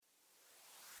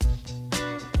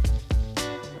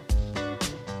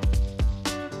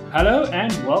Hello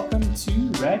and welcome to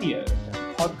Radio,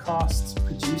 a podcast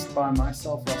produced by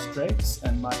myself, Ross Drakes,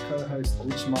 and my co-host,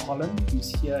 Rich Mulholland,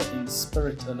 who's here in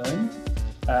spirit alone.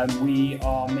 We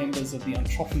are members of the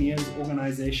Entrepreneurs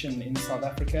Organization in South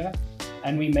Africa,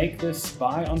 and we make this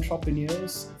by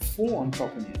entrepreneurs for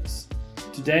entrepreneurs.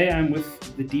 Today, I'm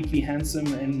with the deeply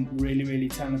handsome and really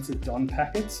talented Don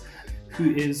Packett,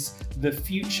 who is the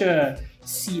future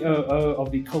COO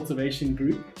of the Cultivation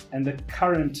Group and the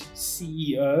current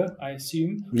CEO, I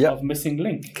assume, of Missing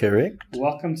Link. Correct.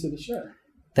 Welcome to the show.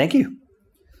 Thank you.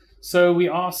 So we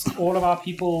ask all of our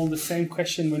people the same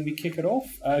question when we kick it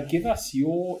off. Give us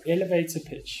your elevator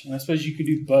pitch. And I suppose you could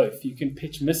do both. You can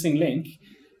pitch Missing Link,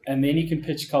 and then you can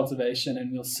pitch Cultivation,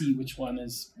 and we'll see which one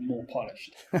is more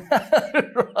polished.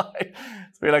 Right.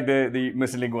 So like the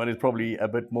Missing Link one is probably a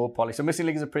bit more polished. So Missing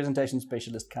Link is a presentation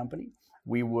specialist company.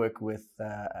 We work with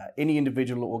any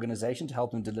individual or organization to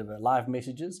help them deliver live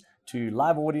messages to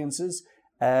live audiences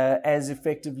as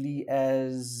effectively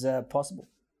as possible.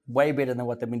 Way better than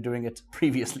what they've been doing it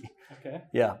previously. Okay.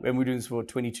 Yeah, and we're doing this for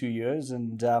 22 years,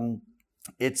 and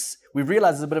we've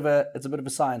realized it's a bit of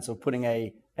a science of putting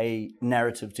a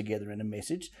narrative together in a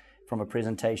message from a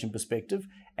presentation perspective.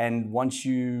 And once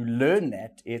you learn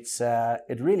that,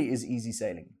 it really is easy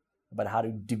sailing about how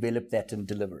to develop that and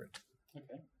deliver it.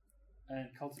 Okay. And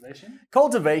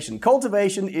Cultivation?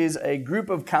 Cultivation is a group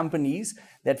of companies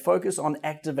that focus on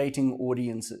activating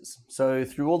audiences. So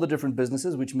through all the different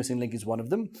businesses, which Missing Link is one of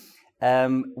them,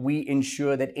 we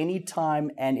ensure that any time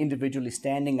an individual is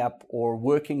standing up or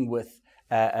working with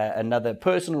another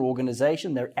person or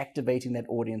organization, they're activating that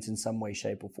audience in some way,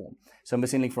 shape, or form. So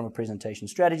Missing Link from a presentation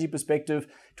strategy perspective,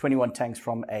 21 Tanks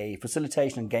from a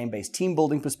facilitation and game-based team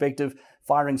building perspective,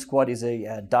 Firing Squad is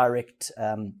a direct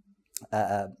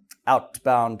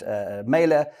outbound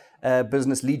mailer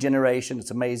business, lead generation.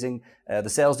 It's amazing. The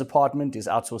sales department is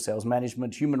outsourced sales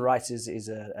management. Human rights is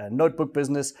a notebook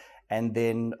business. And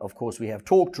then, of course, we have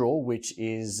TalkDraw, which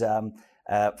is,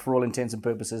 for all intents and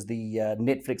purposes, the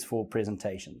Netflix for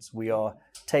presentations. We are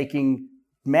taking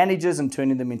managers and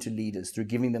turning them into leaders through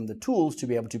giving them the tools to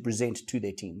be able to present to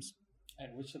their teams.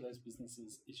 And which of those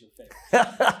businesses is your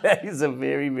favorite? That is a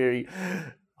very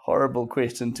horrible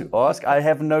question to ask. I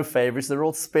have no favorites. They're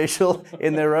all special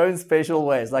in their own special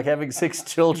ways. Like having 6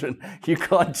 children, you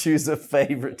can't choose a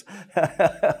favorite.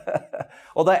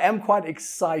 Although I am quite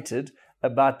excited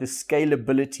about the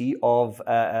scalability of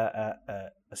a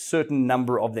certain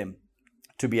number of them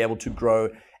to be able to grow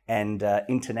and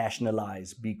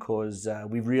internationalize, because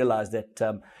we've realized that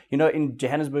in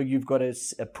Johannesburg you've got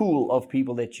a pool of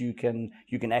people that you can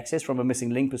access from a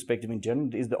Missing Link perspective. In general,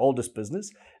 it is the oldest business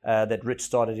that Rich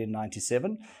started in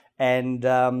 '97, and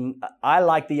I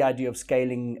like the idea of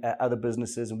scaling other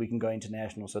businesses, and we can go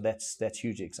international. So that's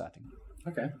hugely exciting.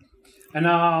 Okay.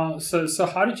 And so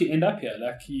how did you end up here?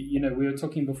 Like we were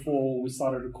talking before we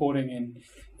started recording,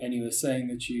 and you were saying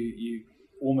that you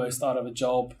almost out of a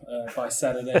job by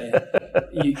Saturday.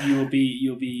 You'll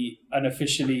be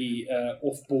unofficially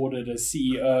off-boarded as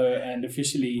CEO and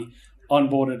officially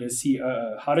onboarded as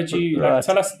COO. How did you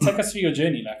take us through your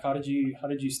journey? Like how did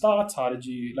you start? How did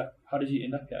you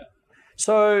end up here?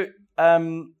 So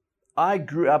I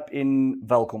grew up in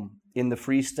Welkom in the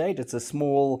Free State. It's a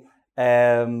small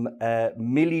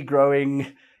millie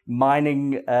growing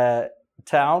mining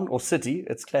town or city.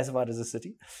 It's classified as a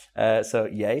city. So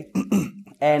yay.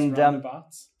 And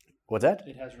roundabouts. What's that?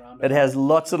 It has roundabouts. It has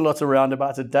lots and lots of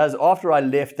roundabouts. It does. After I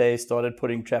left, they started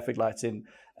putting traffic lights in.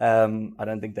 I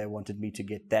don't think they wanted me to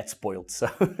get that spoiled.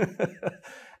 So,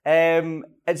 and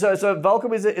so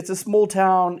Welkom it's a small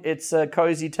town. It's a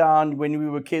cozy town. When we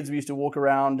were kids, we used to walk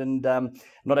around and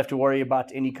not have to worry about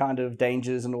any kind of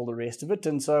dangers and all the rest of it.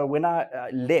 And so when I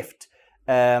left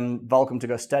Welkom to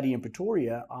go study in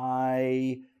Pretoria,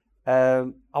 I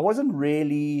wasn't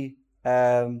really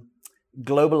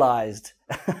globalized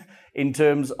in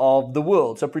terms of the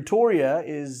world. So Pretoria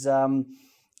is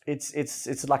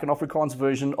it's like an Afrikaans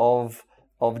version of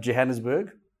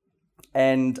Johannesburg,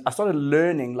 and I started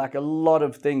learning like a lot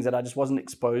of things that I just wasn't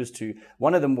exposed to.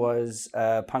 One of them was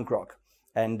punk rock,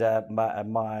 and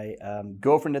my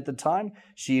girlfriend at the time,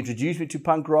 she introduced me to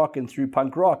punk rock, and through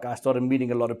punk rock I started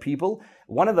meeting a lot of people.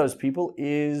 One of those people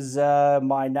is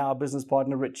my now business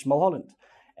partner Rich Mulholland,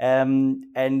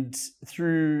 and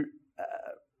through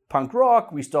punk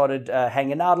rock, we started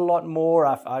hanging out a lot more.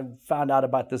 I found out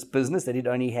about this business that he'd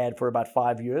only had for about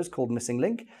 5 years called Missing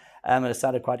Link. And it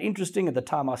sounded quite interesting. At the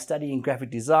time, I was studying graphic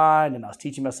design and I was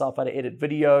teaching myself how to edit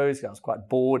videos. I was quite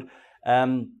bored.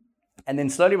 And then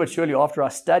slowly but surely, after I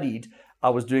studied,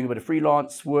 I was doing a bit of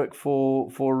freelance work for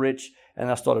Rich,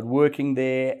 and I started working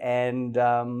there. And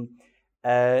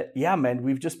yeah, man,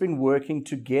 we've just been working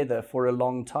together for a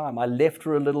long time. I left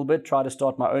for a little bit, tried to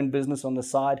start my own business on the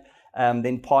side,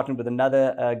 then partnered with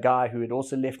another guy who had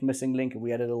also left Missing Link.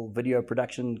 We had a little video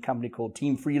production company called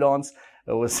Team Freelance.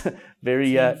 It was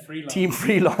very Team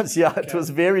Freelance. Yeah, okay. It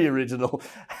was very original,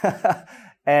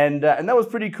 and that was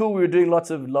pretty cool. We were doing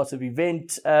lots of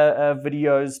event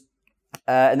videos,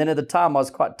 and then at the time I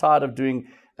was quite tired of doing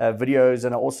videos,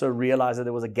 and I also realized that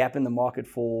there was a gap in the market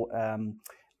for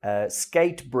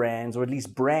skate brands, or at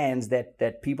least brands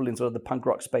that people in sort of the punk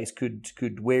rock space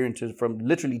could wear into, from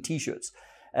literally t-shirts.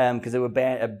 Because there were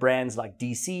brands like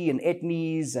DC and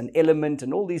Etnies and Element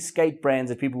and all these skate brands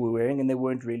that people were wearing, and there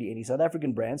weren't really any South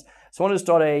African brands. So I wanted to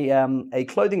start a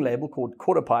clothing label called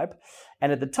Quarter Pipe.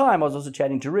 And at the time, I was also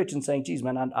chatting to Rich and saying, geez,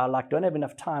 man, I don't have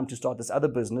enough time to start this other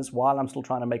business while I'm still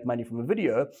trying to make money from a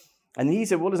video. And he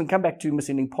said, well, listen, come back to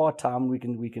Missing Link part-time, we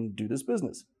can do this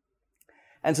business.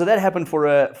 And so that happened for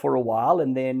a while.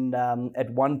 And then at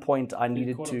one point, I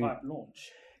needed to... Quarter Pipe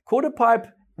launch? Quarter Pipe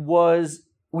was...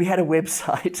 We had a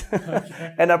website,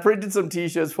 okay. And I printed some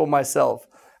T-shirts for myself.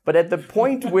 But at the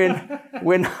point when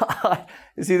I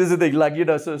see, this is the thing, like, you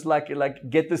know, so it's like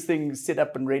get this thing set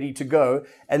up and ready to go,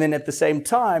 and then at the same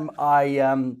time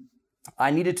I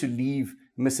needed to leave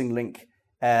Missing Link,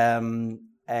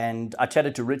 and I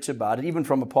chatted to Rich about it, even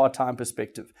from a part-time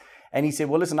perspective. And he said,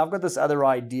 well, listen, I've got this other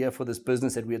idea for this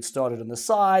business that we had started on the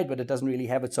side, but it doesn't really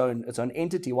have its own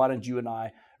entity. Why don't you and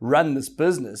I run this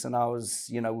business? And I was,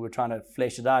 you know, we were trying to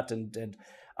flesh it out. And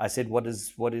I said, what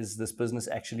does this business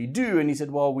actually do? And he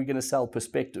said, well, we're going to sell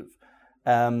perspective.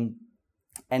 And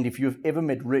if you've ever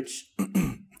met Rich,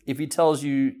 if he tells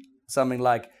you something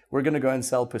like, we're going to go and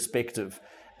sell perspective,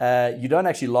 you don't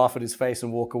actually laugh at his face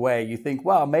and walk away. You think,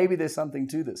 wow, maybe there's something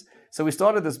to this. So we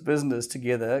started this business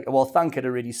together. Well, Thunk had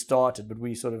already started, but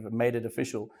we sort of made it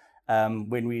official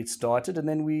when we had started. And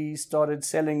then we started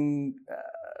selling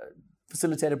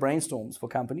facilitated brainstorms for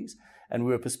companies. And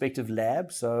we were a perspective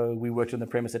lab. So we worked on the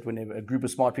premise that whenever a group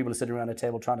of smart people are sitting around a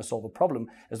table trying to solve a problem,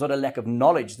 it's not a lack of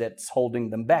knowledge that's holding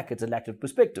them back. It's a lack of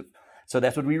perspective. So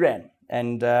that's what we ran.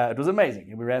 And it was amazing.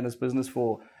 And we ran this business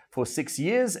for 6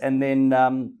 years, and then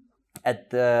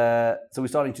so we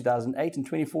started in 2008. In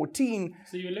 2014.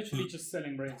 So you were literally just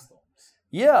selling brainstorms.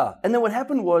 Yeah, and then what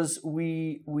happened was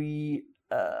we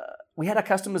had our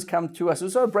customers come to us.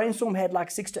 So a brainstorm had like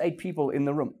 6 to 8 people in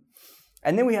the room,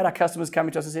 and then we had our customers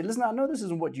coming to us and say, "Listen, I know this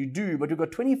isn't what you do, but we've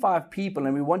got 25 people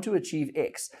and we want to achieve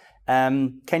X.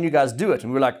 Can you guys do it?"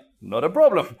 And we're like, "Not a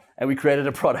problem." And we created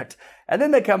a product. And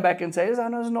then they come back and say, "I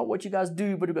know it's not what you guys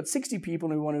do, but we've got 60 people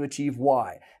and we want to achieve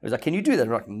Y." It was like, "Can you do that?"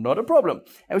 And we're like, "Not a problem."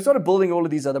 And we started building all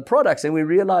of these other products, and we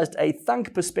realized a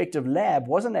Thunk Perspective Lab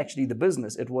wasn't actually the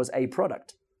business, it was a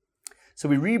product. So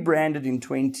we rebranded in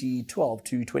 2012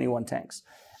 to 21 Tanks.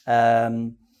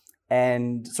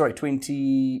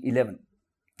 2011.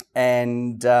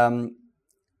 And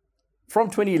from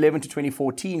 2011 to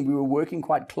 2014, we were working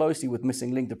quite closely with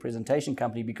Missing Link, the presentation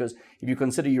company, because if you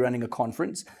consider you're running a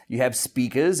conference, you have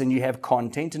speakers and you have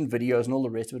content and videos and all the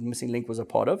rest of it, Missing Link was a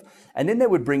part of. And then they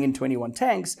would bring in 21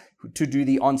 Tanks to do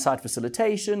the on-site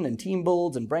facilitation and team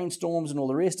builds and brainstorms and all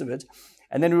the rest of it.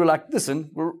 And then we were like,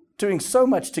 listen, we're doing so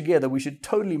much together, we should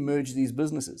totally merge these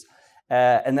businesses.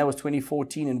 And that was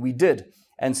 2014, and we did.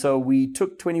 And so we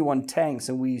took 21 Tanks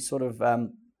and we sort of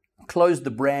closed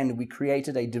the brand. We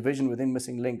created a division within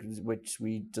Missing Link, which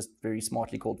we just very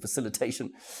smartly called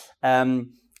Facilitation. And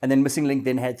then Missing Link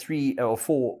then had 3 or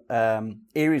 4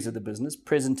 areas of the business: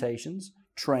 presentations,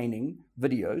 training,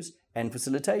 videos, and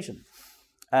facilitation.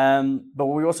 But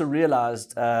what we also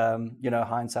realized,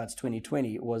 hindsight's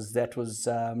 2020, was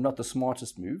not the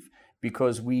smartest move,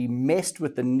 because we messed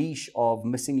with the niche of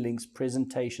Missing Link's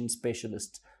presentation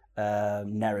specialist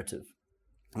narrative.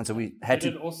 And so we had to...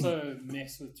 Did it also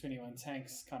mess with 21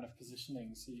 Tanks kind of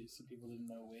positioning, so people didn't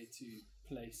know where to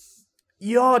place?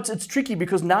 Yeah, it's tricky,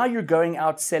 because now you're going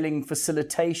out selling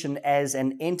facilitation as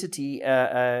an entity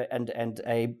and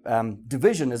a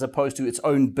division, as opposed to its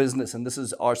own business, and this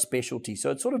is our specialty.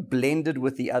 So it's sort of blended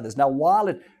with the others. Now, while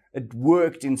it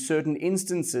worked in certain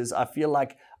instances, I feel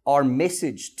like our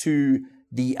message to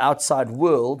the outside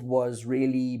world was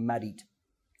really muddied.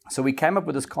 So we came up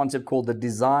with this concept called the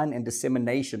design and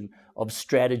dissemination of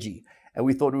strategy. And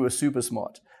we thought we were super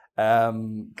smart,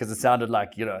 because it sounded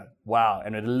like, wow,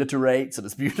 and it alliterates and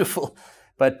it's beautiful.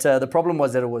 But the problem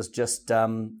was that it was just,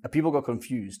 people got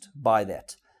confused by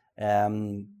that.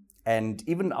 And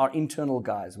even our internal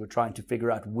guys were trying to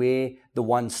figure out where the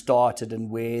one started and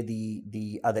where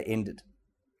the other ended.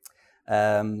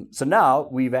 So now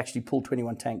we've actually pulled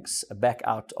 21 Tanks back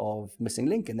out of Missing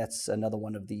Link, and that's another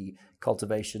one of the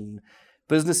cultivation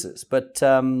businesses. But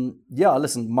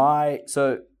listen,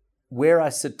 where I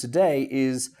sit today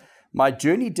is my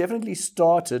journey definitely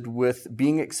started with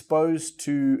being exposed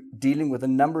to dealing with a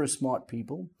number of smart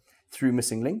people through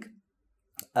Missing Link,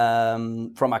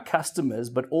 from our customers,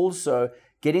 but also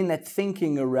getting that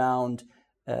thinking around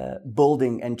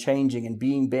building and changing and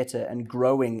being better and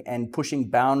growing and pushing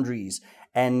boundaries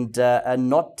and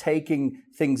not taking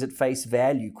things at face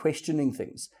value, questioning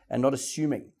things and not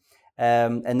assuming.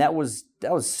 And that was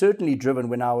certainly driven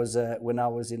when I was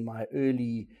in my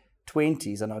early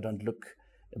 20s, and I don't look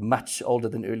much older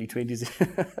than early 20s.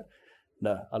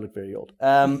 No, I look very old.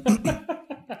 I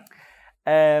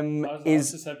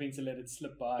was just hoping to let it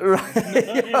slip by.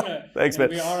 Right. Thanks, man.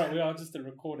 We are just a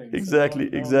recording. Exactly.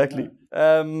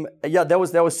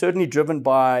 That was certainly driven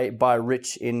by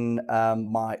Rich in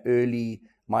my early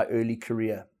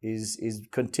career. Is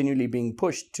continually being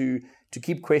pushed to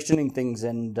keep questioning things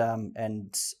and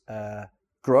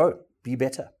grow, be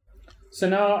better. So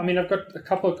now, I mean, I've got a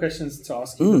couple of questions to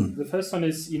ask you. The first one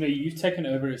is, you've taken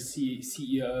over as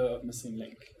CEO of Missing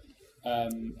Link.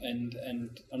 And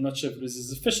I'm not sure if it was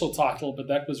his official title, but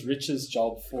that was Rich's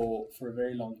job for a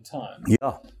very long time.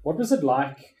 Yeah. What was it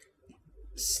like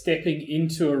stepping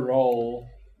into a role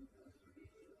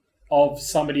of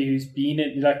somebody who's been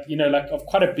of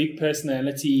quite a big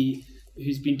personality,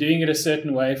 who's been doing it a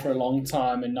certain way for a long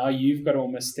time, and now you've got to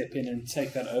almost step in and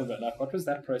take that over? Like, what was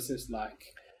that process like?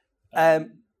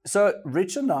 So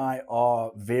Rich and I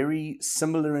are very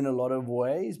similar in a lot of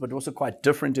ways, but also quite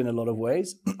different in a lot of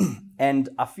ways. And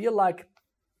I feel like,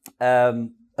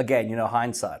 again,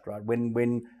 hindsight, right?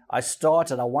 When I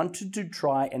started, I wanted to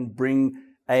try and bring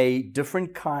a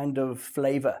different kind of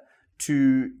flavor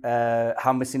to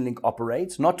how Missing Link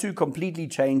operates, not to completely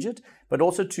change it, but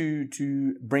also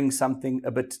to bring something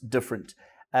a bit different.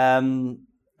 And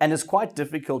it's quite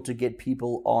difficult to get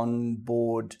people on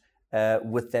board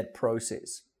with that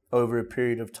process over a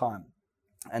period of time.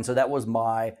 And so that was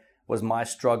my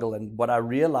struggle. And what I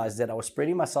realized that I was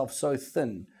spreading myself so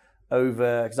thin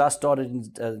over, because I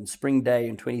started in Spring Day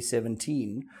in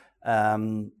 2017.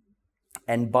 And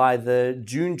by the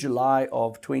June, July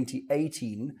of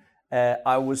 2018,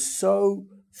 I was so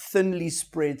thinly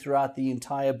spread throughout the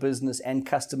entire business and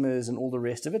customers and all the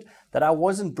rest of it that I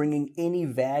wasn't bringing any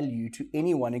value to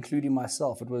anyone, including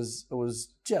myself. It was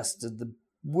just the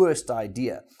worst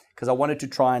idea, because I wanted to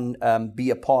try and be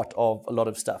a part of a lot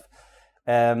of stuff.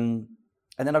 And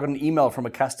then I got an email from a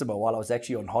customer while I was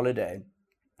actually on holiday.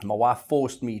 My wife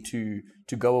forced me to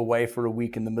go away for a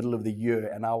week in the middle of the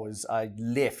year, and I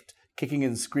left kicking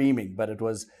and screaming, but it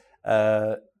was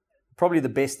probably the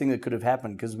best thing that could have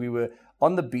happened, because we were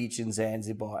on the beach in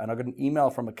Zanzibar, and I got an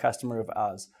email from a customer of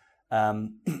ours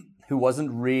who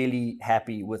wasn't really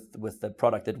happy with the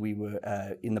product that we were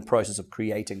in the process of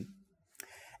creating.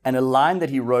 And a line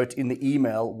that he wrote in the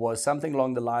email was something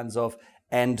along the lines of,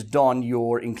 "And Don,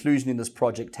 your inclusion in this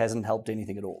project hasn't helped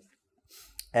anything at all."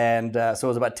 And so it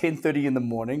was about 10:30 in the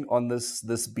morning on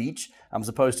this beach. I'm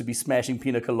supposed to be smashing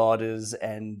pina coladas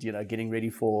and getting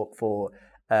ready for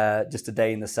just a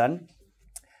day in the sun.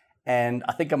 And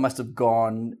I think I must have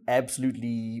gone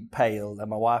absolutely pale. And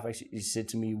my wife actually said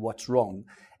to me, "What's wrong?"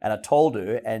 And I told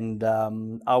her, and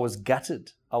I was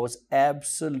gutted. I was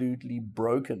absolutely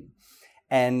broken.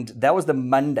 And that was the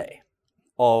Monday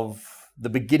of the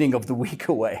beginning of the week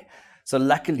away. So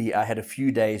luckily, I had a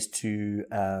few days to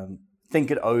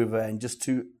think it over and just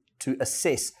to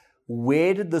assess,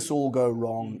 where did this all go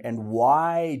wrong and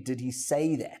why did he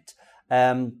say that?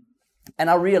 And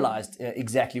I realized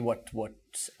exactly what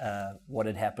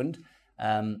had happened,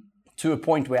 to a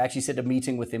point where I actually set a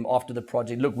meeting with him after the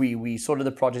project. Look, we sorted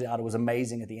the project out. It was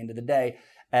amazing at the end of the day.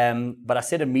 But I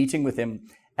set a meeting with him,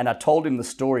 and I told him the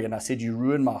story, and I said, "You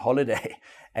ruined my holiday."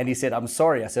 And he said, "I'm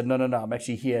sorry." I said, No, I'm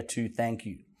actually here to thank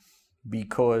you,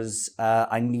 because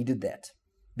I needed that.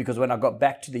 Because when I got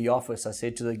back to the office, I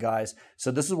said to the guys,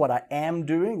 "So this is what I am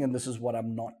doing, and this is what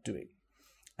I'm not doing."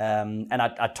 And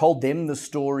I told them the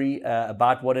story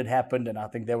about what had happened, and I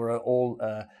think they were all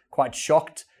quite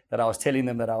shocked that I was telling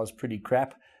them that I was pretty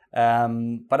crap.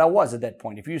 But I was at that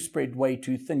point. If you spread way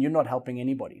too thin, you're not helping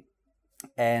anybody.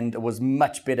 And it was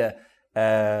much better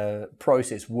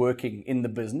process working in the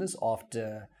business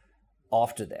after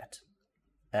that.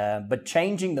 But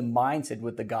changing the mindset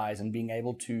with the guys and being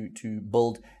able to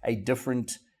build a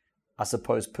different, I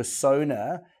suppose,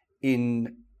 persona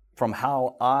from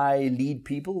how I lead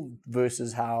people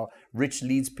versus how Rich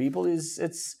leads people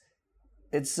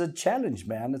it's a challenge,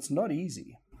 man. It's not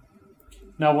easy.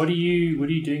 Now, what are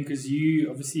you doing? Because you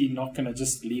obviously not going to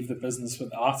just leave the business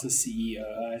without a CEO.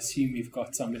 I assume you've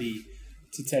got somebody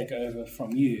to take over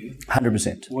from you.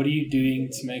 100%. What are you doing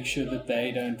to make sure that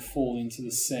they don't fall into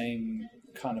the same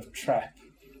kind of trap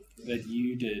that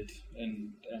you did,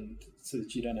 and so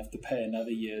that you don't have to pay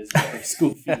another year's worth of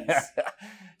school fees?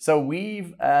 So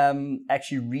we've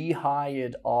actually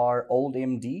rehired our old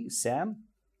MD, Sam.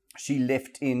 She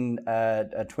left in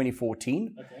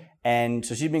 2014. Okay. And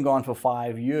so she's been gone for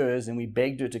 5 years, and we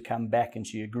begged her to come back, and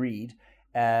she agreed.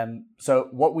 So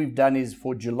what we've done is,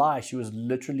 for July, she was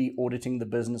literally auditing the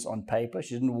business on paper.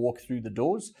 She didn't walk through the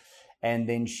doors. And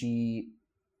then she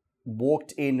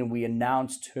walked in, and we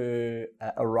announced her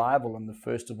arrival on the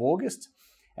 1st of August.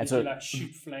 And Did you like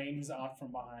shoot flames out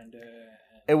from behind her?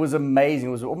 It was amazing.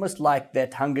 It was almost like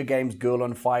that Hunger Games Girl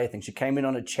on Fire thing. She came in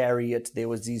on a chariot. There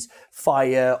was these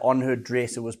fire on her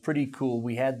dress. It was pretty cool.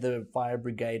 We had the fire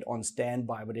brigade on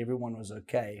standby, but everyone was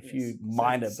okay. A few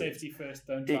minor bits. Safety first,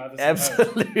 don't drive us.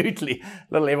 Absolutely.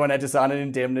 Little everyone had to sign an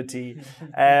indemnity.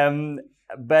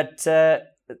 But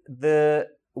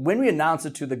when we announced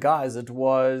it to the guys, it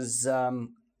was,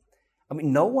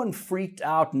 no one freaked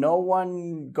out. No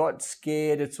one got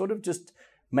scared. It sort of just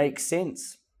makes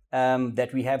sense.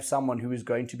 That we have someone who is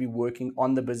going to be working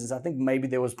on the business. I think maybe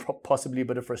there was possibly a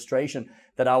bit of frustration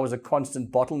that I was a constant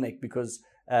bottleneck because,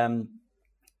 so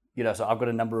I've got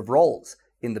a number of roles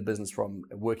in the business, from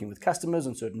working with customers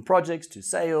on certain projects to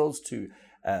sales to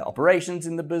operations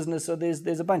in the business. So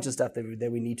there's a bunch of stuff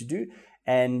that we need to do.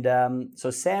 And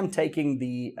so Sam taking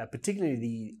particularly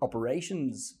the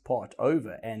operations part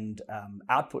over and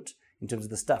output in terms of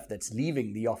the stuff that's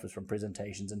leaving the office from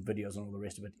presentations and videos and all the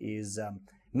rest of it is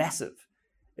massive.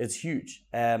 It's huge.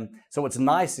 So what's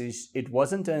nice is it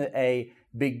wasn't a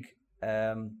big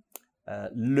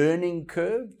learning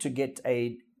curve to get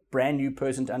a brand new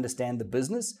person to understand the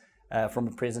business from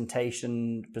a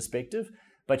presentation perspective,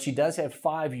 but she does have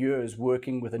 5 years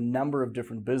working with a number of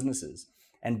different businesses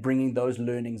and bringing those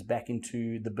learnings back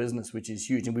into the business, which is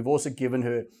huge. And we've also given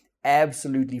her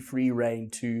absolutely free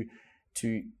rein to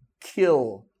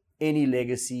kill any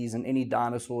legacies and any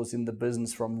dinosaurs in the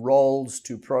business, from roles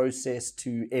to process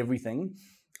to everything,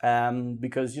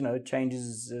 because change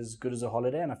is as good as a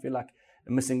holiday. And I feel like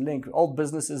a missing link. Old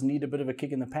businesses need a bit of a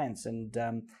kick in the pants, and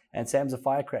Sam's a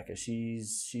firecracker.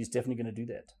 She's definitely going to do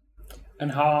that.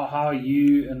 And how are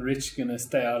you and Rich going to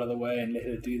stay out of the way and let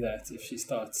her do that if she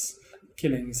starts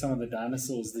killing some of the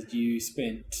dinosaurs that you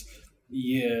spent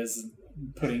years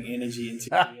putting energy into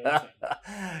creating?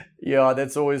 Yeah,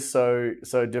 that's always so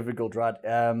difficult, right?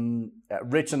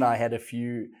 Rich and I had a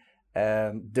few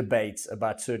debates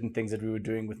about certain things that we were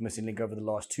doing with Missing Link over the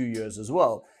last 2 years as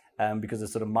well, because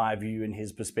it's sort of my view and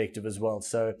his perspective as well.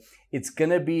 So it's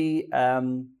going to be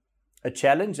a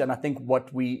challenge, and I think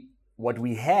what we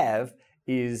have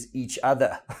is each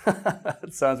other.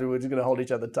 It sounds like we're just going to hold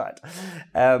each other tight,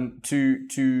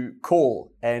 to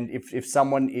call. And if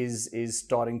someone is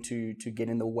starting to get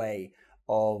in the way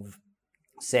of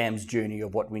Sam's journey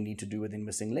of what we need to do within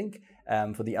Missing Link,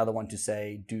 for the other one to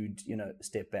say, dude,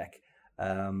 step back.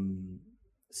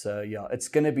 So yeah,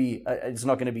 it's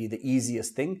not going to be the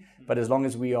easiest thing, but as long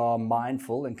as we are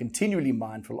mindful and continually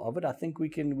mindful of it, I think we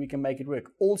can make it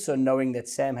work. Also knowing that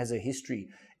Sam has a history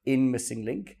in Missing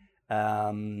Link,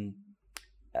 and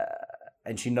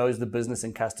she knows the business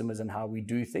and customers and how we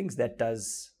do things, that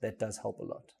does help a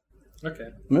lot. Okay.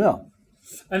 Yeah.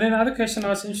 And then another question, I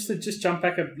was interested, just jump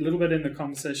back a little bit in the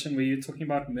conversation where you're talking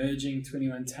about merging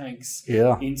 21 Tanks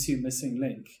into Missing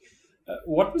Link.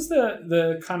 What was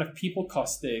the kind of people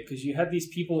cost there? Because you had these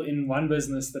people in one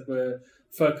business that were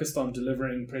focused on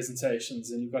delivering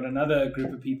presentations, and you've got another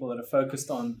group of people that are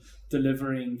focused on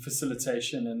delivering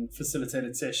facilitation and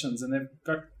facilitated sessions, and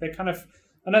they're kind of,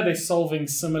 I know they're solving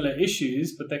similar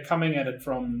issues, but they're coming at it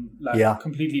from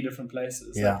completely different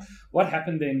places. Yeah. Like, what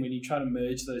happened then when you try to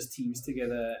merge those teams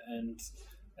together, and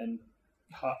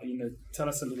how, tell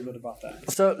us a little bit about that.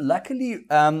 So luckily,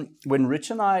 when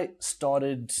Rich and I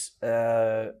started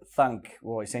Thunk,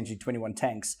 or essentially 21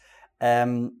 Tanks,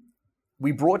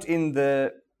 we brought in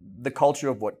the culture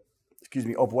of what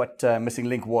Missing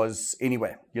Link was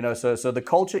anyway. So the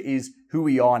culture is who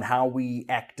we are and how we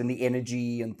act and the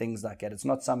energy and things like that. It's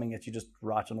not something that you just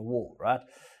write on a wall, right?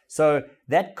 So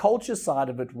that culture side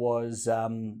of it was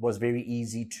very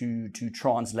easy to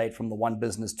translate from the one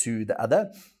business to the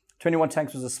other. 21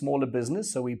 Tanks was a smaller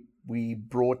business, so we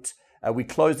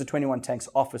closed the 21 Tanks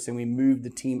office and we moved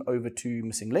the team over to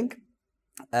Missing Link.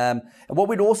 And what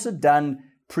we'd also done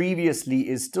previously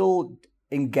is still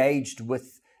engaged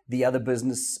with the other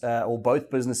business or both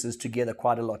businesses together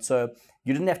quite a lot. So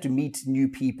you didn't have to meet new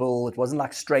people. It wasn't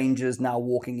like strangers now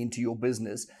walking into your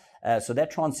business. So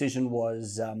that transition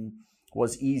was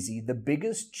easy. The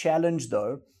biggest challenge,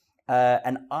 though,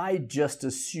 And I just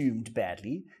assumed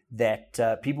badly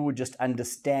that people would just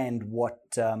understand what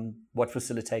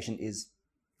facilitation is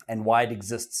and why it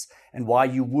exists and why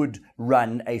you would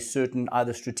run a certain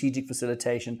either strategic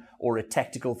facilitation or a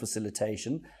tactical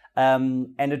facilitation.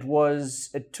 And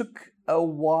it took a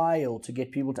while to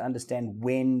get people to understand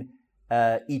when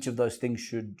each of those things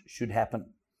should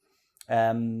happen.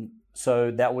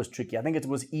 So that was tricky. I think it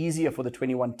was easier for the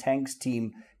 21 Tanks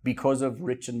team because of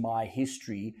Rich and my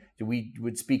history. We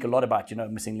would speak a lot about,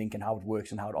 Missing Link and how it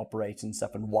works and how it operates and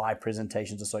stuff, and why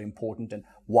presentations are so important and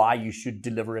why you should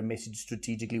deliver a message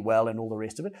strategically well and all the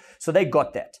rest of it. So they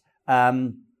got that.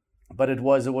 But it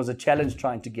was a challenge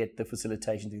trying to get the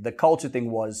facilitation thing. The culture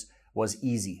thing was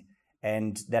easy,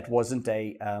 and that wasn't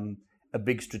a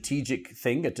big strategic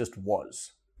thing. It just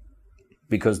was,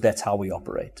 because that's how we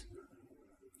operate.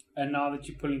 And now that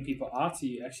you're pulling people out, are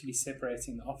you actually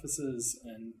separating the offices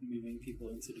and moving people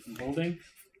into different buildings?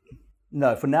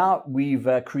 No, for now we've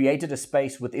created a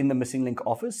space within the Missing Link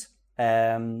office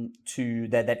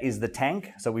that is the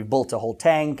tank. So we've built a whole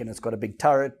tank, and it's got a big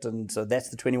turret, and so that's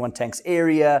the 21 Tanks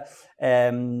area,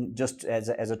 just as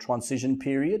a transition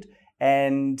period.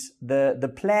 And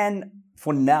the plan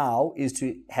for now is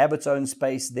to have its own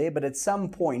space there, but at some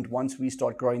point, once we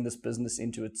start growing this business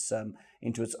into its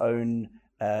own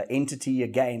entity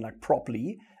again, like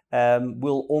properly,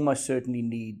 we'll almost certainly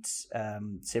need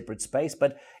separate space,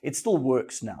 but it still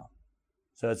works now.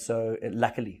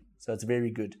 Luckily, it's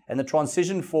very good. And the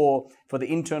transition for the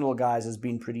internal guys has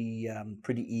been pretty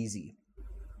easy.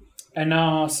 And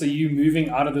now, so you moving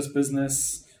out of this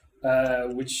business,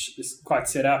 which is quite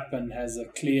set up and has a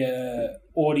clear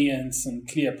audience and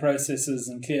clear processes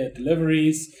and clear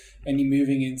deliveries, and you're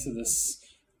moving into this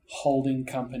holding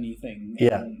company thing.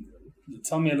 Yeah.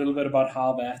 Tell me a little bit about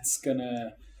how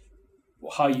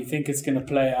you think it's gonna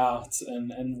play out,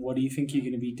 and what do you think you're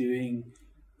gonna be doing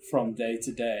from day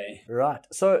to day? Right.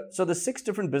 So the 6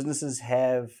 different businesses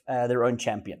have their own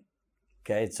champion.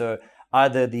 Okay. So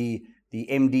either the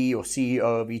MD or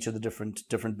CEO of each of the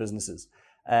different businesses.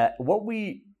 What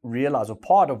we realized, or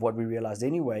part of what we realized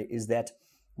anyway, is that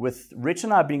with Rich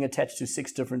and I being attached to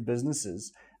 6 different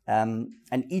businesses, and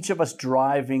each of us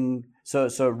driving.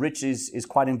 So Rich is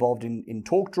quite involved in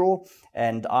TalkDraw,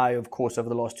 and I, of course, over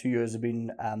the last 2 years have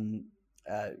been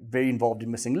very involved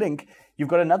in Missing Link. You've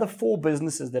got another 4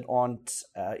 businesses that aren't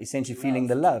essentially feeling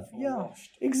the love. Yeah,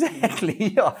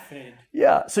 exactly.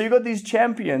 Yeah. So you've got these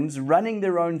champions running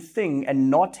their own thing and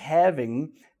not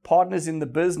having partners in the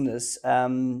business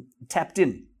tapped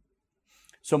in.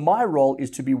 So my role is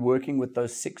to be working with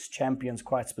those 6 champions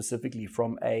quite specifically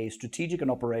from a strategic and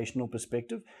operational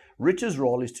perspective. Rich's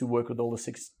role is to work with all the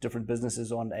 6 different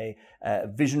businesses on a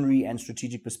visionary and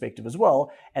strategic perspective as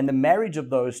well. And the marriage of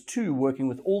those two, working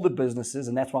with all the businesses,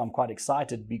 and that's why I'm quite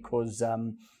excited, because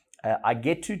I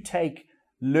get to take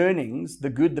learnings,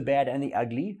 the good, the bad, and the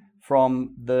ugly,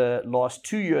 from the last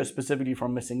 2 years, specifically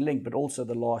from Missing Link, but also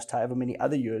the last however many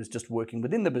other years just working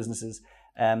within the businesses,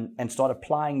 and start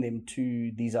applying them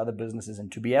to these other businesses,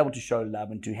 and to be able to show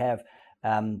love and to have,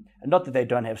 not that they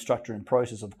don't have structure and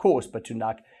process, of course, but to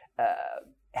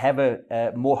have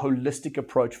a more holistic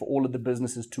approach for all of the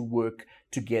businesses to work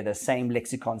together, same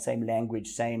lexicon, same language,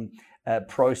 same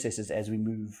processes as we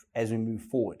move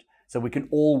forward, so we can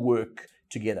all work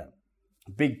together.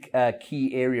 Big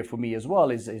key area for me as well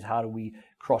is how do we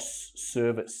cross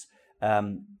service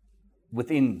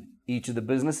within each of the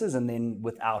businesses and then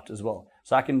without as well.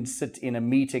 So I can sit in a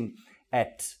meeting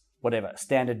at whatever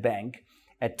Standard Bank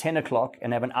at 10 o'clock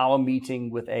and have an hour meeting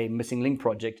with a Missing Link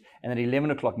project, and at 11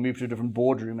 o'clock move to a different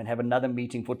boardroom and have another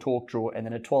meeting for TalkDraw, and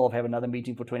then at 12 have another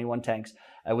meeting for 21 Tanks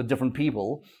with different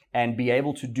people, and be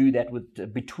able to do that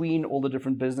with between all the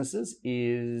different businesses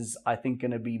is, I think,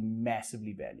 going to be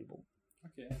massively valuable.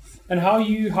 Okay. And how are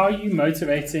you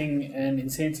motivating and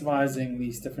incentivizing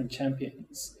these different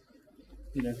champions?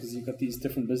 Because you've got these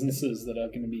different businesses that are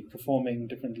going to be performing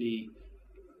differently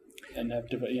and have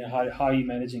different. How are you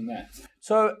managing that?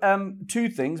 So 2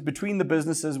 things. Between the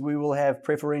businesses, we will have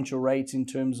preferential rates in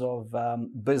terms of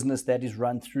business that is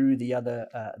run through the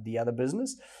other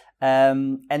business.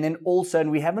 And then also, and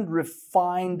we haven't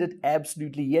refined it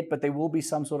absolutely yet, but there will be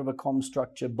some sort of a comm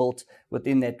structure built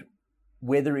within that,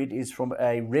 whether it is from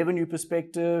a revenue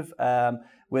perspective,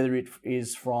 whether it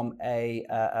is from a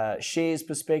shares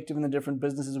perspective in the different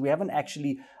businesses. We haven't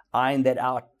actually ironed that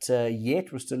out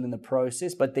yet. We're still in the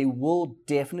process, but there will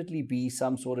definitely be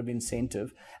some sort of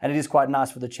incentive. And it is quite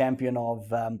nice for the champion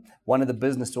of one of the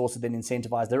business to also then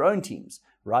incentivize their own teams,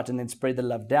 right? And then spread the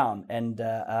love down. And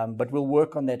but we'll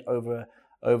work on that over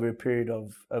a period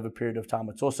of time.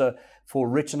 It's also for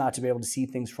Rich and I to be able to see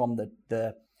things from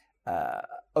the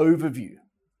overview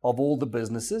of all the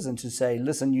businesses and to say,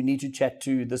 listen, you need to chat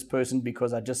to this person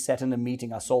because I just sat in a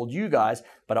meeting. I sold you guys,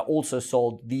 but I also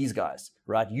sold these guys,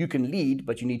 right? You can lead,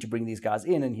 but you need to bring these guys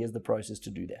in, and here's the process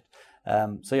to do that.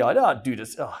 So yeah, I do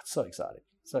this. Oh, it's so exciting.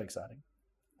 So exciting.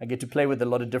 I get to play with a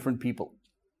lot of different people.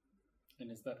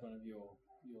 And is that one of your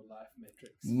life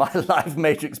metrics? My life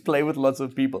matrix, play with lots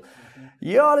of people. Mm-hmm.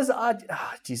 Yeah,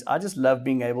 I just love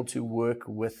being able to work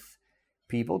with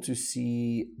people to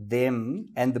see them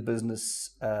and the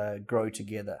business grow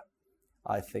together.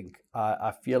 I think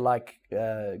I feel like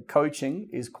coaching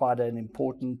is quite an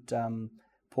important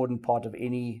part of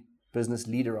any business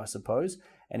leader, I suppose.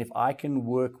 And if I can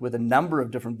work with a number of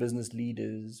different business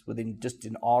leaders within just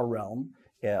in our realm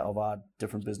of our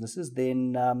different businesses,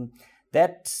 then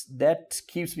that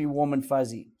keeps me warm and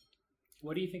fuzzy.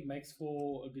 What do you think makes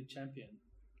for a good champion?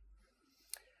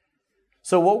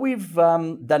 So what we've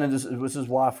done, and this is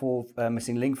why for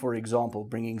Missing Link, for example,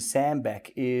 bringing Sam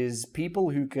back, is people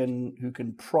who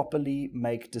can properly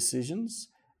make decisions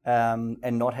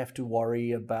and not have to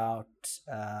worry about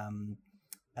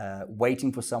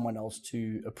waiting for someone else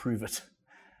to approve it.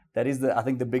 That is, I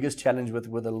think, the biggest challenge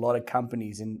with a lot of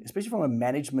companies, and especially from a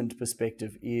management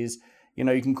perspective, is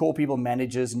you can call people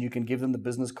managers and you can give them the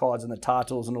business cards and the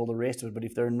titles and all the rest of it, but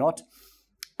if they're not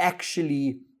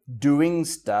actually doing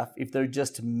stuff, if they're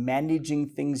just managing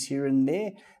things here and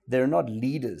there, they're not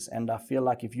leaders. And I feel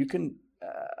like if you can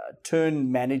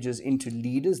turn managers into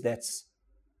leaders, it's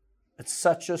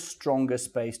such a stronger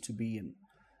space to be in.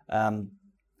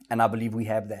 And I believe we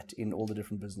have that in all the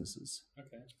different businesses.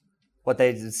 Okay. What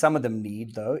some of them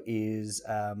need, though, is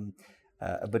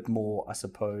a bit more, I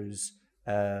suppose,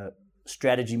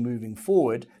 strategy moving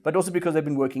forward, but also because they've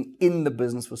been working in the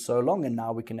business for so long, and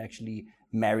now we can actually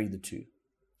marry the two.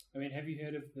 I mean, have you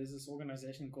heard of, there's this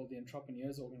organization called the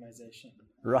Entrepreneurs Organization.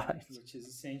 Right. Which is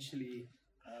essentially,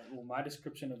 my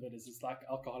description of it is it's like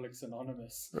Alcoholics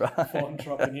Anonymous right. for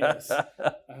entrepreneurs.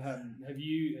 Have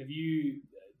you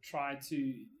tried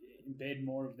to embed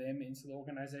more of them into the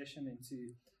organization,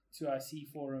 into 2IC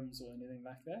forums or anything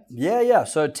like that? Yeah.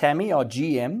 So Tammy, our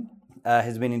GM,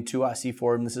 has been in 2IC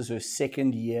forum. This is her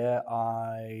second year,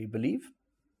 I believe.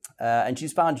 And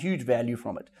she's found huge value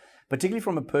from it, particularly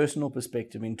from a personal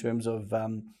perspective in terms of,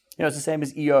 it's the same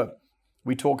as EO.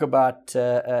 We talk about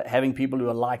having people who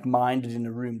are like-minded in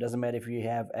a room. Doesn't matter if you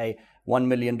have a $1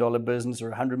 million business or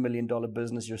a $100 million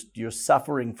business, you're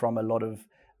suffering from a lot of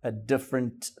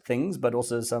different things, but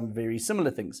also some very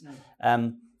similar things.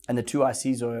 And the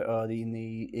 2ICs are in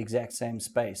the exact same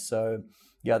space. So,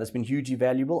 yeah, that's been hugely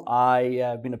valuable. I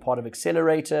have been a part of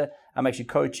Accelerator. I'm actually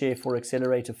co-chair for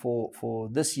Accelerator for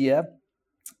this year.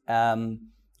 And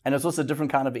it's also a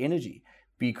different kind of energy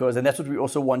and that's what we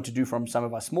also want to do from some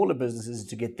of our smaller businesses,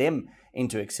 to get them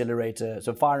into Accelerator.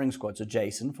 So Firing Squad, so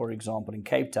Jason, for example, in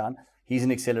Cape Town, he's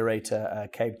in Accelerator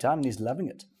Cape Town and he's loving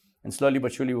it. And slowly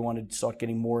but surely we want to start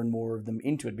getting more and more of them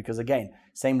into it because, again,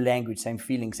 same language, same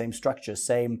feeling, same structure,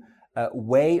 same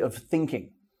way of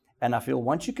thinking. And I feel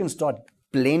once you can start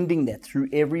blending that through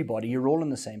everybody, you're all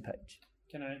on the same page.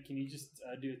 Can you just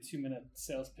do a 2-minute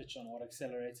sales pitch on what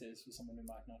Accelerator is for someone who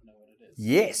might not know what it is?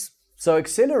 Yes. So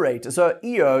Accelerator, so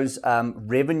EO's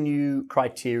revenue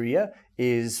criteria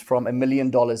is from $1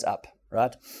 million up,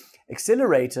 right?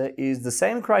 Accelerator is the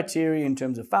same criteria in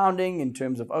terms of founding, in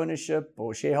terms of ownership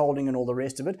or shareholding and all the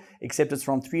rest of it, except it's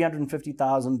from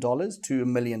 $350,000 to $1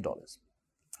 million.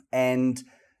 And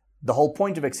the whole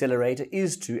point of Accelerator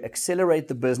is to accelerate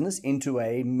the business into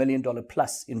a $1 million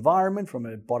plus environment from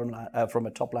a bottom line, from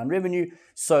a top line revenue,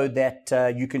 so that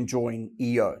you can join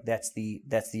EO. That's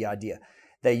the idea.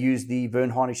 They use the Vern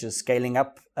Harnish's Scaling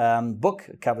Up book.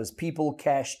 It covers people,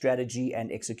 cash, strategy,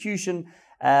 and execution.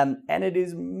 And it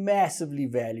is massively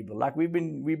valuable. Like we've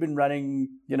been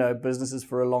running, businesses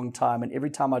for a long time, and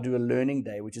every time I do a learning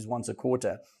day, which is once a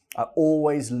quarter, I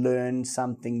always learn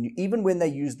something new. Even when they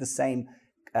use the same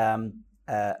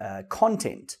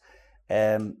content,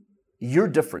 you're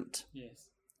different. Yes.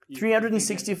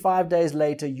 365 days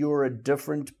later, you're a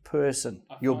different person.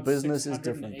 Your business is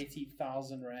different.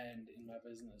 680,000 Rand in my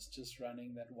business, just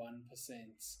running that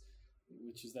 1%.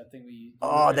 Which is that thing we...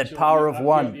 that power of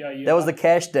one. That was the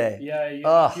cash day. Yeah, you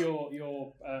up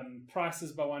your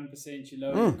prices by 1%, you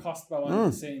lower your cost by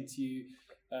 1%,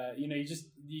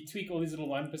 you tweak all these little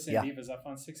 1% levers. I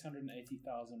found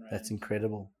 680,000 Rand. That's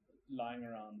incredible. Lying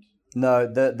around. No,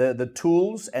 the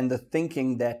tools and the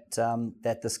thinking that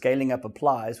the Scaling Up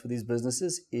applies for these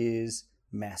businesses is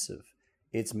massive.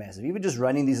 It's massive. Even just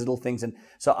running these little things. And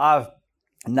so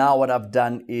now what I've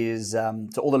done is, so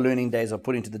all the learning days are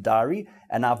put into the diary,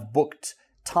 and I've booked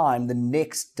time the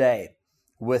next day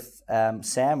with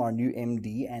Sam, our new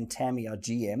MD, and Tammy, our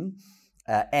GM,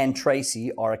 and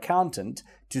Tracy, our accountant,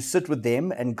 to sit with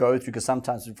them and go through, because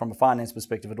sometimes from a finance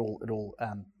perspective, it all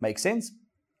makes sense,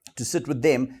 to sit with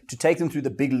them, to take them through the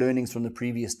big learnings from the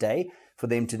previous day, for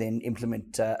them to then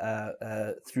implement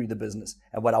through the business.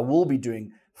 And what I will be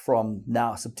doing from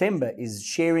now, September, is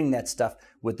sharing that stuff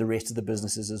with the rest of the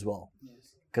businesses as well.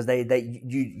 Because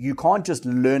you can't just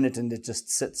learn it and it just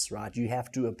sits, right? You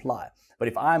have to apply. But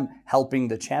if I'm helping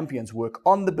the champions work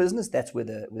on the business, that's where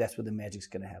the magic's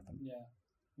going to happen. Yeah.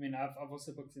 I mean, I've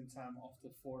also booked in time after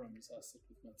forums. I sit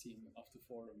with my team after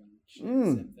forum and share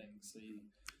the same things. So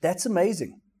that's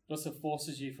amazing. It also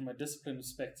forces you from a discipline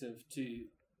perspective to,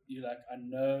 you're like, I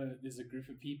know there's a group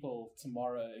of people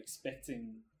tomorrow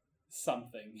expecting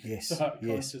something. Yes. So I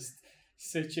can't just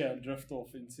sit here and drift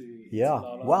off into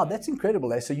Wow, that's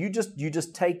incredible. So you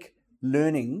just take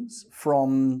learnings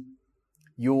from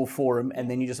your forum and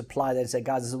then you just apply that and say,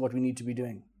 guys, this is what we need to be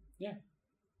doing. Yeah.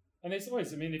 And there's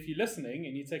always, I mean, if you're listening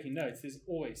and you're taking notes, there's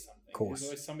always something. Of course. There's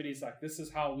always somebody's like, this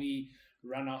is how we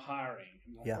run our hiring.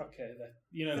 I'm like, Yeah. okay, that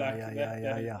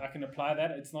I can apply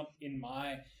that. It's not in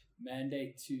my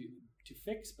mandate to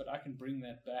fix, but I can bring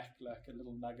that back like a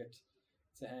little nugget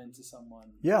to hand to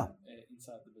someone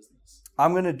inside the business.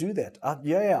 I'm going to do that. I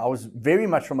was very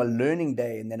much from a learning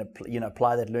day and then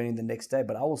apply that learning the next day,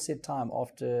 but I will set time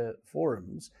after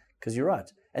forums, because you're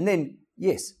right. And then,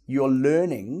 yes, you're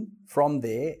learning from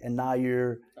there and now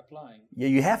you're applying. Yeah,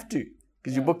 you have to,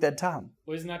 because you booked that time.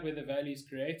 Well, isn't that where the value is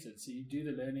created? So you do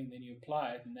the learning, then you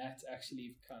apply it, and that's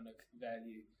actually kind of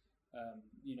value.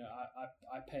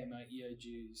 I pay my EO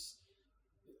dues,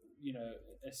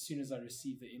 as soon as I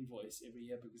receive the invoice every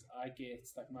year, because I get,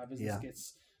 like, my business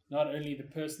gets not only the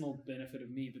personal benefit of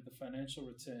me, but the financial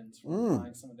returns from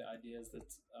applying some of the ideas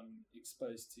that I'm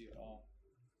exposed to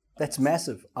That's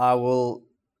massive. I will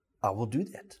do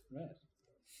that. Right.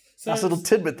 So nice little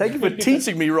tidbit. Thank you for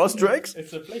teaching me, Ross Drakes.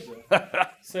 It's a pleasure.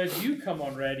 So if you come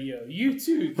on radio, you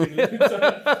too can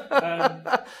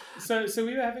so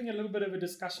we were having a little bit of a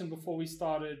discussion before we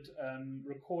started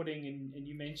recording, and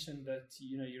you mentioned that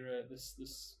you're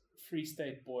this Free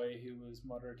State boy who was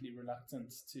moderately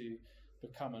reluctant to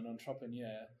become an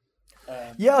entrepreneur.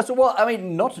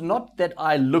 Not that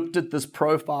I looked at this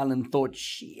profile and thought,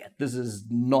 shit, this is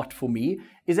not for me,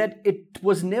 is that it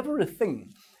was never a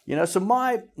thing. So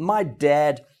my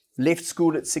dad left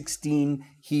school at 16.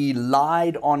 He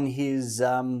lied on his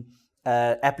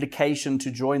application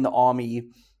to join the army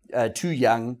too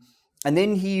young. And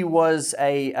then he was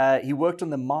he worked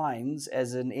on the mines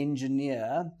as an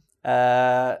engineer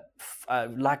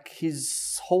like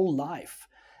his whole life.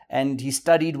 And he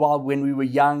studied when we were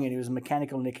young, and he was a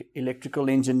mechanical and electrical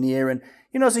engineer. And,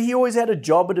 so he always had a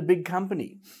job at a big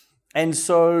company. And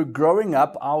so growing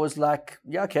up, I was like,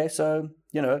 yeah, okay, so,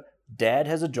 Dad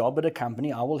has a job at a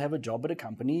company. I will have a job at a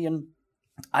company. And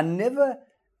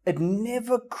it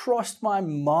never crossed my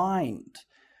mind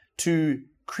to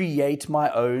create my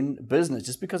own business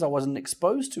just because I wasn't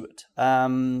exposed to it.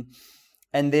 And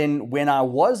then when I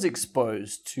was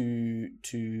exposed to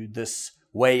this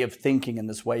way of thinking and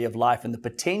this way of life and the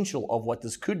potential of what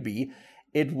this could be,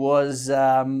 it was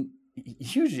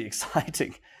hugely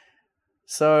exciting.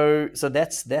 So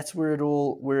that's where it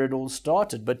all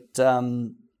started. But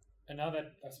and now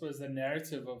that, I suppose, the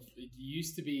narrative of it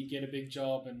used to be get a big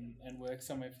job and work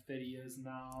somewhere for 30 years.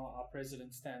 Now our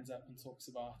president stands up and talks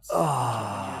about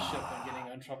entrepreneurship and getting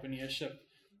entrepreneurship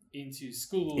into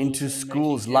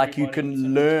schools, like you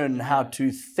can learn how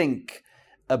to think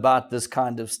about this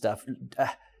kind of stuff.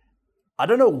 I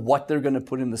don't know what they're going to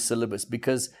put in the syllabus,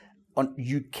 because I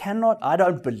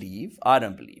don't believe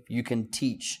you can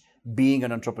teach being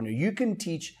an entrepreneur. You can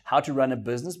teach how to run a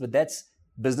business, but that's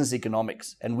business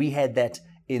economics, and we had that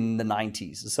in the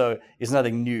 90s, so it's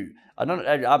nothing new.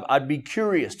 I'd be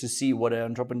curious to see what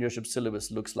an entrepreneurship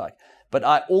syllabus looks like, but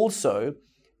I also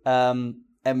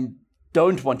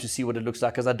don't want to see what it looks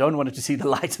like, because I don't want it to see the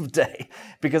light of day,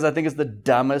 because I think it's the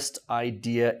dumbest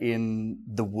idea in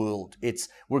the world.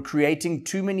 We're creating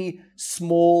too many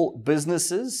small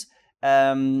businesses,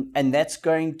 and that's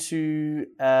going to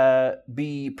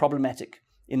be problematic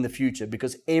in the future,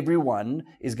 because everyone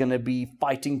is going to be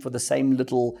fighting for the same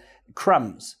little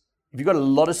crumbs. If you've got a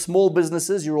lot of small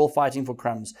businesses, you're all fighting for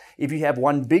crumbs. If you have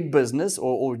one big business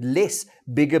or less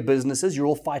bigger businesses, you're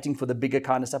all fighting for the bigger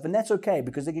kind of stuff. And that's okay,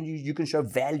 because you can show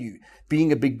value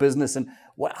being a big business. And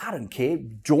I don't care.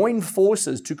 Join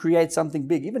forces to create something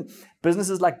big. Even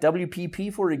businesses like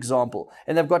WPP, for example.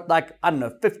 And they've got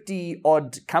 50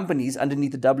 odd companies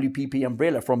underneath the WPP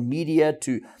umbrella, from media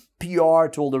to PR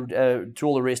to all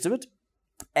the rest of it.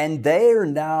 And they're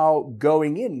now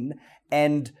going in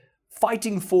and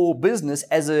fighting for business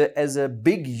as a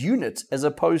big unit, as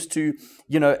opposed to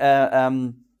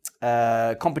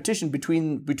competition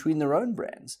between their own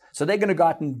brands. So they're going to go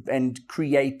out and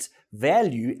create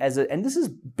value and this is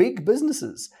big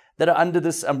businesses that are under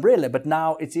this umbrella, but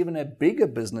now it's even a bigger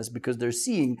business because they're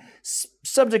seeing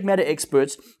subject matter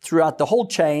experts throughout the whole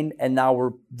chain, and now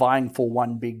we're vying for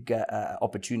one big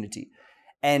opportunity.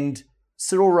 And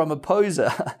Cyril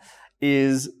Ramaphosa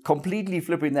is completely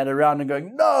flipping that around and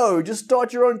going, no, just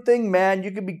start your own thing, man.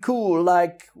 You can be cool,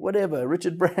 like whatever,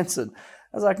 Richard Branson.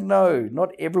 I was like, no,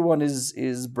 not everyone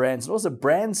is Branson. Also,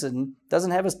 Branson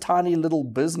doesn't have his tiny little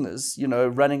business,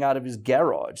 running out of his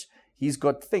garage. He's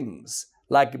got things,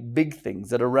 like big things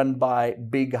that are run by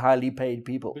big, highly paid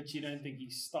people. But you don't think he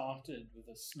started with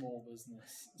a small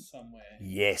business somewhere?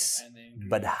 Yes,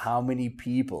 but how many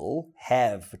people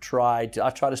have tried to... I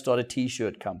tried to start a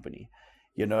T-shirt company,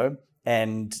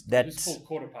 and that's... It was called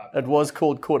Quarter Pipe. It was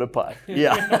called Quarter Pipe,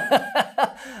 yeah.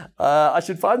 I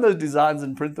should find those designs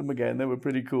and print them again. They were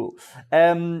pretty cool.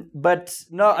 But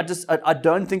no, I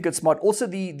don't think it's smart. Also,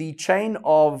 the chain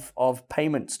of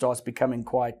payment starts becoming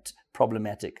quite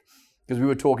problematic, because we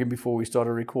were talking before we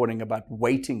started recording about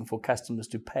waiting for customers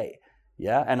to pay.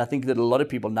 Yeah, and I think that a lot of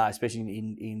people now,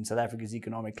 especially in South Africa's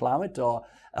economic climate, are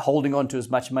holding on to as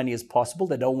much money as possible.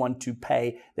 They don't want to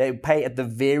pay. They pay at the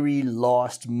very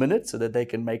last minute so that they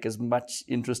can make as much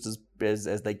interest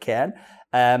as they can.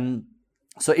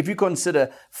 So if you consider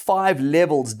 5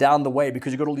 levels down the way,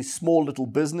 because you've got all these small little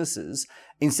businesses,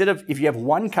 instead of, if you have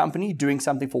one company doing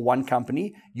something for one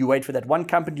company, you wait for that one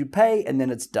company to pay and then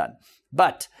it's done.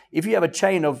 But if you have a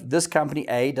chain of this company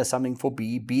A does something for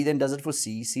B, B then does it for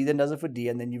C, C then does it for D,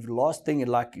 and then you've the last thing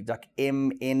like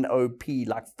M, N, O, P,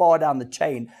 like far down the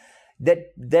chain,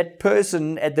 that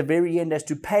person at the very end has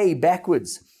to pay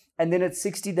backwards. And then it's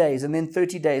 60 days, and then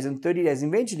 30 days, and 30 days.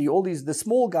 Eventually, all the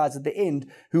small guys at the end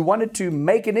who wanted to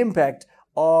make an impact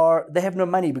they have no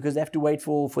money because they have to wait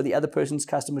for the other person's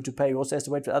customer to pay, who also has to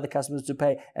wait for other customers to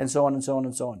pay, and so on and so on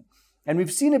and so on. And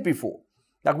we've seen it before.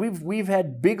 Like we've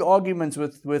had big arguments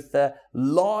with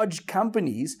large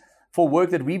companies for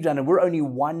work that we've done, and we're only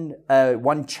one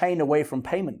chain away from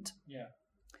payment. Yeah.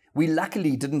 We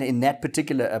luckily didn't in that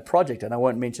particular project, and I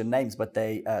won't mention names, but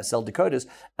they sell decoders.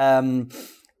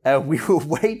 We were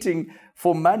waiting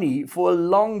for money for a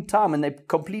long time, and they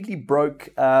completely broke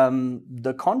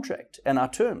the contract and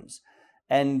our terms.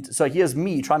 And so here's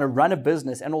me trying to run a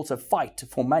business and also fight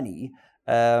for money.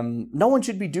 No one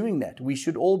should be doing that. We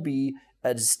should all be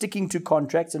sticking to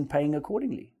contracts and paying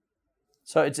accordingly.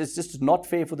 So it's just not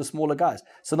fair for the smaller guys.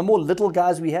 So the more little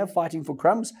guys we have fighting for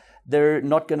crumbs, they're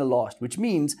not going to last, which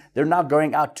means they're now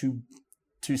going out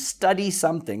to study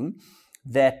something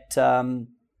that...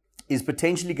 is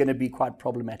potentially going to be quite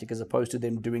problematic, as opposed to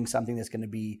them doing something that's going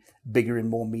to be bigger and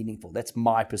more meaningful. That's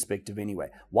my perspective anyway.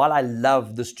 While I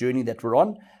love this journey that we're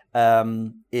on,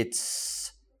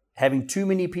 it's having too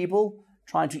many people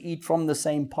trying to eat from the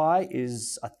same pie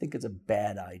I think it's a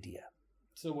bad idea.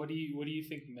 So what do you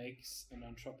think makes an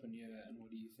entrepreneur, and what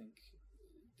do you think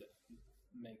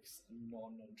makes a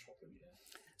non-entrepreneur?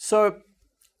 So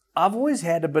I've always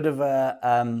had a bit of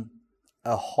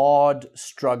a hard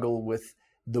struggle with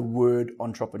the word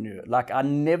entrepreneur. Like, I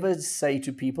never say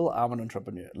to people, I'm an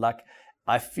entrepreneur. Like,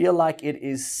 I feel like it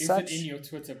is such... Is it in your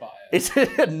Twitter bio?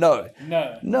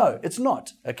 No, it's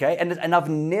not. Okay, and I've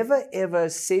never ever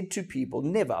said to people,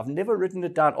 I've never written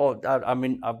it down. Or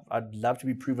I'd love to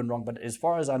be proven wrong, but as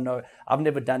far as I know, I've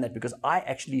never done that, because I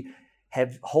actually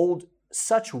hold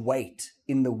such weight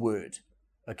in the word.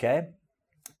 Okay,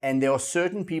 and there are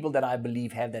certain people that I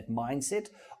believe have that mindset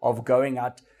of going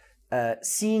out,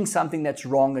 seeing something that's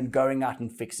wrong and going out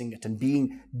and fixing it and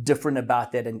being different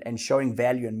about that and showing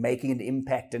value and making an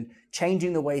impact and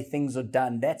changing the way things are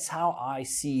done. That's how I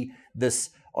see this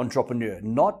entrepreneur.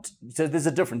 So there's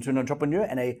a difference between an entrepreneur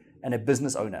and a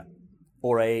business owner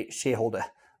or a shareholder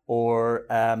or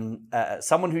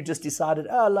someone who just decided,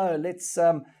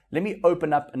 let me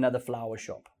open up another flower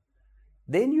shop.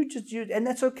 Then and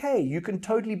that's okay. You can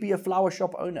totally be a flower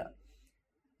shop owner.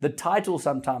 The title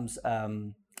sometimes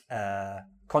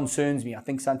concerns me. I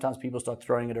think sometimes people start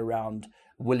throwing it around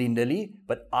willy-nilly,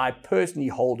 but I personally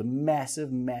hold massive,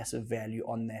 massive value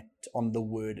on the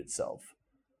word itself.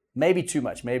 Maybe too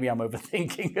much. Maybe I'm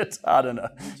overthinking it. I don't know.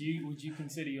 Would you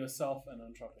consider yourself an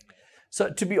entrepreneur? So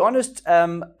to be honest,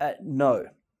 no,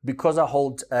 because I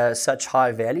hold such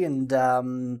high value,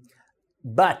 and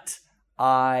but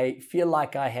I feel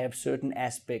like I have certain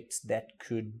aspects that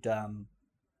could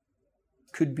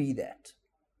be that.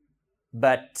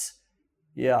 But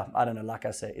yeah, I don't know. Like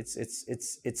I say,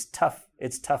 it's tough.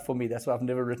 It's tough for me. That's why I've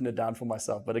never written it down for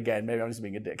myself. But again, maybe I'm just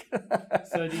being a dick.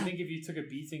 So do you think if you took a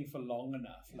beating for long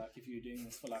enough, like if you were doing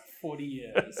this for like 40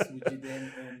 years, would you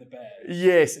then earn the badge?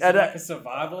 Yes. Is it like a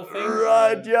survival thing?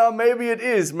 Right, yeah, maybe it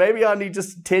is. Maybe I need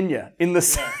just tenure in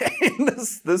this in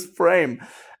this frame.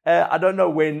 I don't know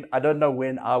when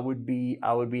I would be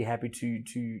happy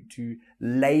to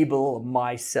label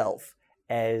myself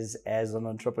as an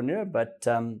entrepreneur, but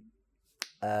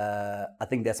I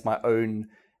think that's my own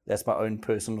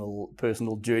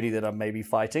personal journey that I'm maybe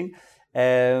fighting.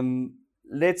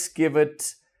 Let's give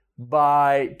it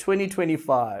by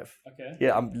 2025. Okay.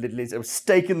 Yeah, I'm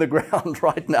stake in the ground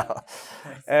right now,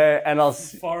 and I'll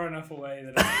far enough away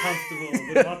that it's comfortable,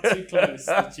 but not too close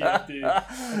that you have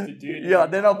to do it. Yeah,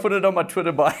 then I'll put it on my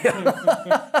Twitter bio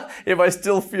if I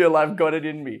still feel I've got it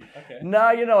in me. Okay. No,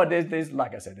 you know what? There's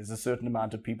like I said, there's a certain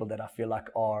amount of people that I feel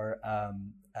like are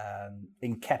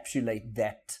encapsulate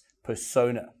that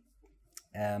persona.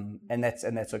 And that's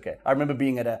okay. I remember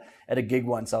being at a gig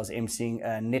once. I was emceeing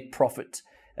Net Profit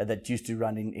that used to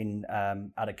run in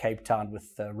out of Cape Town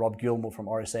with Rob Gilmore from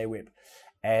RSA Web,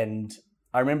 and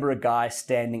I remember a guy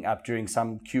standing up during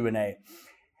some Q&A,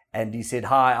 and he said,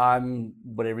 "Hi, I'm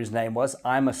whatever his name was.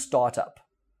 I'm a startup,"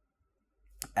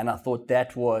 and I thought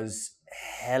that was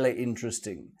hella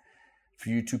interesting for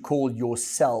you to call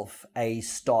yourself a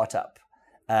startup,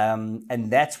 and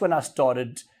that's when I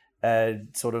started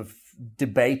sort of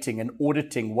debating and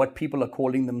auditing what people are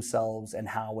calling themselves and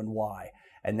how and why.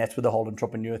 And that's where the whole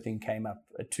entrepreneur thing came up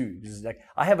too. It's like,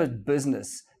 I have a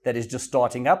business that is just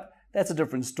starting up. That's a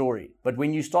different story. But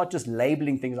when you start just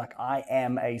labeling things like I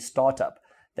am a startup,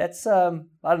 that's I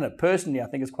don't know. Personally, I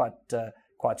think it's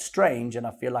quite strange, and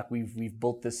I feel like we've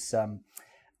built this I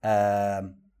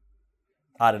don't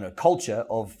know, culture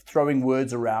of throwing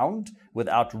words around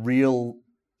without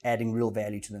adding real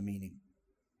value to the meaning.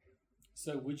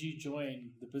 So would you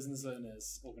join the Business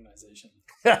Owners Organization?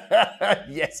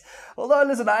 Yes. Although,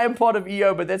 listen, I am part of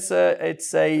EO, but it's a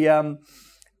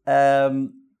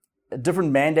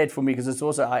different mandate for me, because it's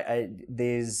also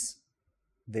there's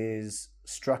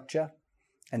structure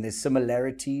and there's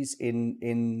similarities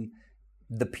in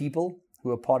the people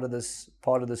who are part of this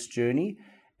journey,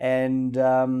 and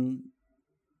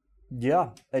yeah,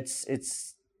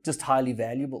 it's just highly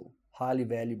valuable.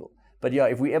 But yeah,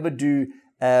 if we ever do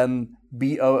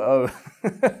BOO.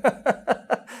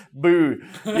 Boo.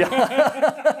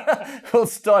 Yeah. We'll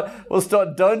start.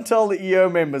 Don't tell the EO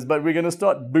members, but we're going to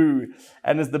start Boo,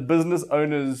 and it's the Business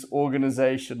Owners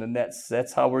Organization, and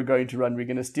that's how we're going to run. We're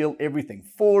going to steal everything: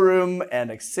 Forum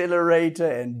and Accelerator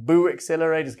and Boo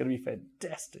Accelerator. It's going to be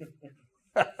fantastic.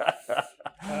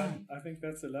 I think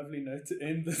that's a lovely note to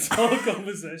end this whole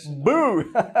conversation.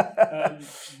 Boo!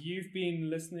 You've been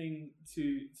listening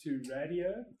to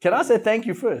radio. Can I say thank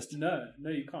you first? No,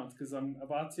 you can't, because I'm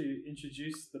about to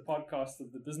introduce the podcast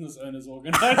of the Business Owners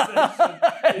Organization.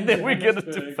 And then we get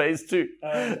into phase 2.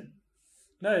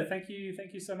 No, thank you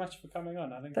so much for coming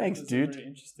on. I think thanks, that was dude. a very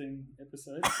interesting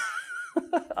episode.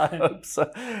 I hope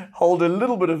so. Hold a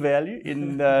little bit of value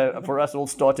in for us all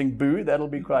starting Boo. That'll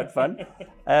be quite fun.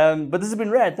 But this has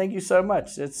been rad. Thank you so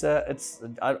much. I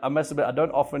must admit, I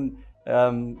don't often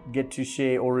get to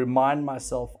share or remind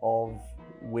myself of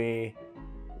where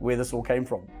this all came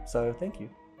from. So thank you.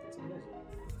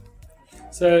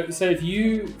 So if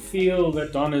you feel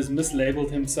that Don has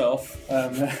mislabeled himself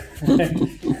and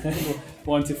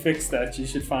want to fix that, you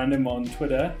should find him on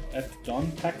Twitter at Don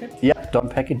Packett. Yeah, Don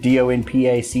Packett,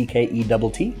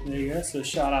 DonPackett. There you go. So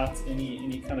shout out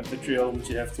any kind of vitriol which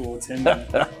you have towards him,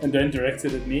 and don't direct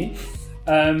it at me.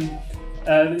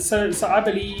 So I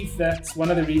believe that one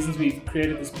of the reasons we've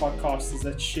created this podcast is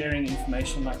that sharing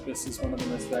information like this is one of the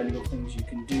most valuable things you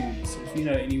can do. So if you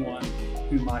know anyone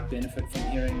who might benefit from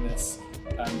hearing this,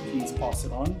 please pass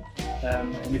it on.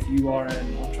 And if you are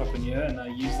an entrepreneur, and I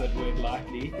use that word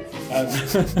lightly,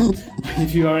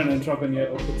 if you are an entrepreneur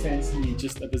or potentially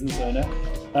just a business owner,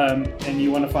 and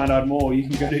you want to find out more, you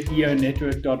can go to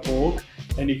eonetwork.org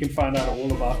and you can find out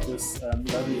all about this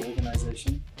lovely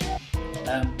organization.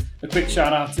 A quick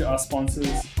shout out to our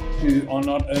sponsors, who are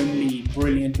not only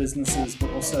brilliant businesses but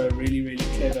also really, really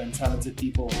clever and talented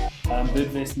people.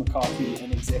 Bidvest McCarthy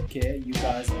and ExecCare, you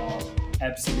guys are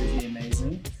absolutely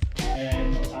amazing.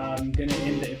 And I'm going to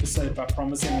end the episode by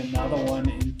promising another one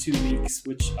in 2 weeks,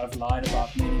 which I've lied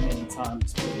about many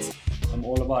times, but I'm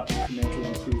all about incremental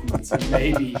improvement. So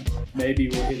maybe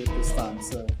we'll hit it this time.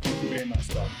 So thank you very much,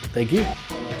 Don. Thank you.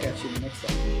 And I'll catch you in the next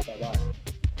one. Bye-bye.